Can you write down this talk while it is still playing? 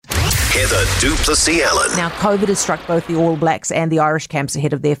Heather du Plessis-Allen. Now, COVID has struck both the All Blacks and the Irish camps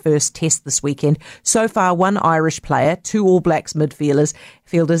ahead of their first test this weekend. So far, one Irish player, two All Blacks midfielders,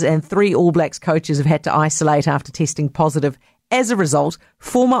 and three All Blacks coaches have had to isolate after testing positive. As a result,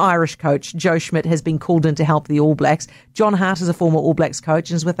 former Irish coach Joe Schmidt has been called in to help the All Blacks. John Hart is a former All Blacks coach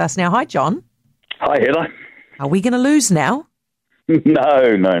and is with us now. Hi, John. Hi, Heather. Are we going to lose now? No.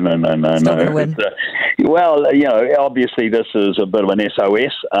 Still going to win. Well, obviously this is a bit of an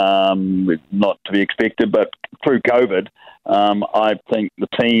SOS, not to be expected, but through COVID, I think the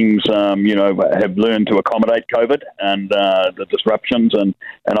teams, have learned to accommodate COVID and the disruptions, and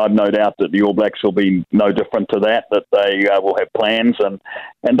I've no doubt that the All Blacks will be no different to that they will have plans, and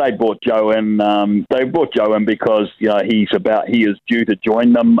they brought Joe in. They brought Joe in because he is due to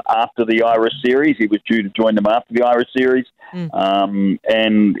join them after the Irish series. He was due to join them after the Irish series,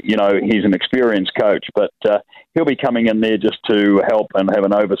 and he's an experienced coach, but he'll be coming in there just to help and have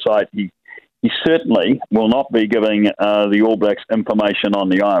an oversight. He certainly will not be giving the All Blacks information on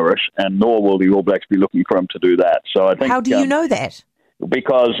the Irish, and nor will the All Blacks be looking for him to do that. So I think. How do you know that?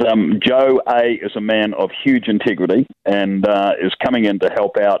 Because Joe is a man of huge integrity and is coming in to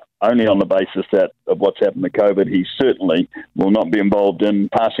help out only on the basis of what's happened to COVID. He certainly will not be involved in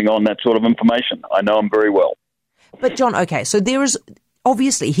passing on that sort of information. I know him very well. But John, okay, so there is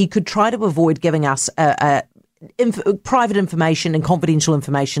obviously he could try to avoid giving us private information and confidential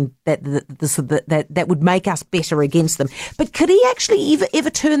information that would make us better against them. But could he actually ever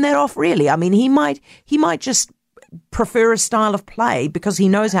turn that off? Really, I mean, he might just prefer a style of play because he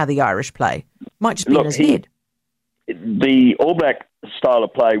knows how the Irish play. Might just be in his head. The All Black style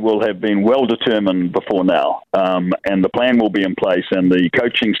of play will have been well determined before now, and the plan will be in place, and the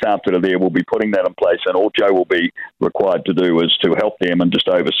coaching staff that are there will be putting that in place, and all Joe will be required to do is to help them and just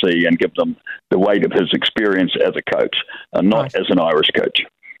oversee and give them the weight of his experience as a coach, and not as an Irish coach.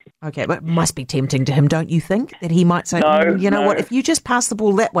 Okay, but it must be tempting to him, don't you think? That he might say, no. What, if you just pass the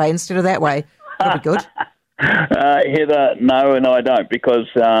ball that way instead of that way, that'll be good. Heather, no, I don't, because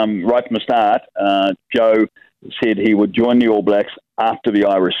right from the start, Joe said he would join the All Blacks after the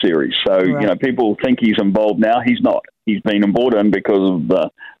Irish series. So, right. People think he's involved now. He's not. He's been involved in because of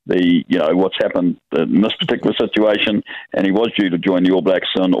the what's happened in this particular situation, and he was due to join the All Blacks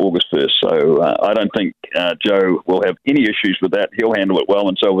on August 1st. So I don't think Joe will have any issues with that. He'll handle it well,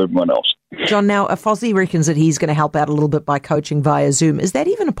 and so will everyone else. John, now, Fozzie reckons that he's going to help out a little bit by coaching via Zoom. Is that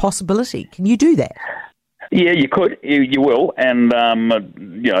even a possibility? Can you do that? Yeah, you could. You will, and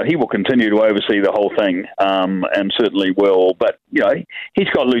he will continue to oversee the whole thing, and certainly will. But he's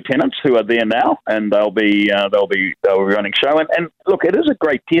got lieutenants who are there now, and they'll be running show. And look, it is a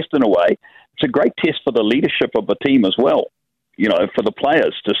great test in a way. It's a great test for the leadership of the team as well. For the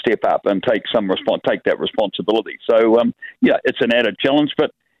players to step up and take that responsibility. So it's an added challenge.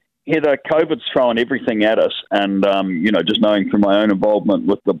 But Heather, COVID's thrown everything at us, and just knowing from my own involvement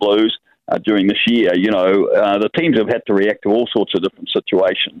with the Blues. During this year, the teams have had to react to all sorts of different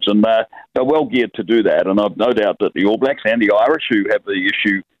situations, and they're well geared to do that. And I've no doubt that the All Blacks and the Irish, who have the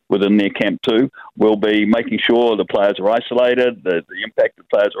issue within their camp too, will be making sure the players are isolated, the impacted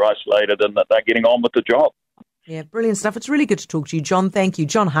players are isolated, and that they're getting on with the job. Yeah, brilliant stuff. It's really good to talk to you, John. Thank you.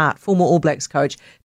 John Hart, former All Blacks coach.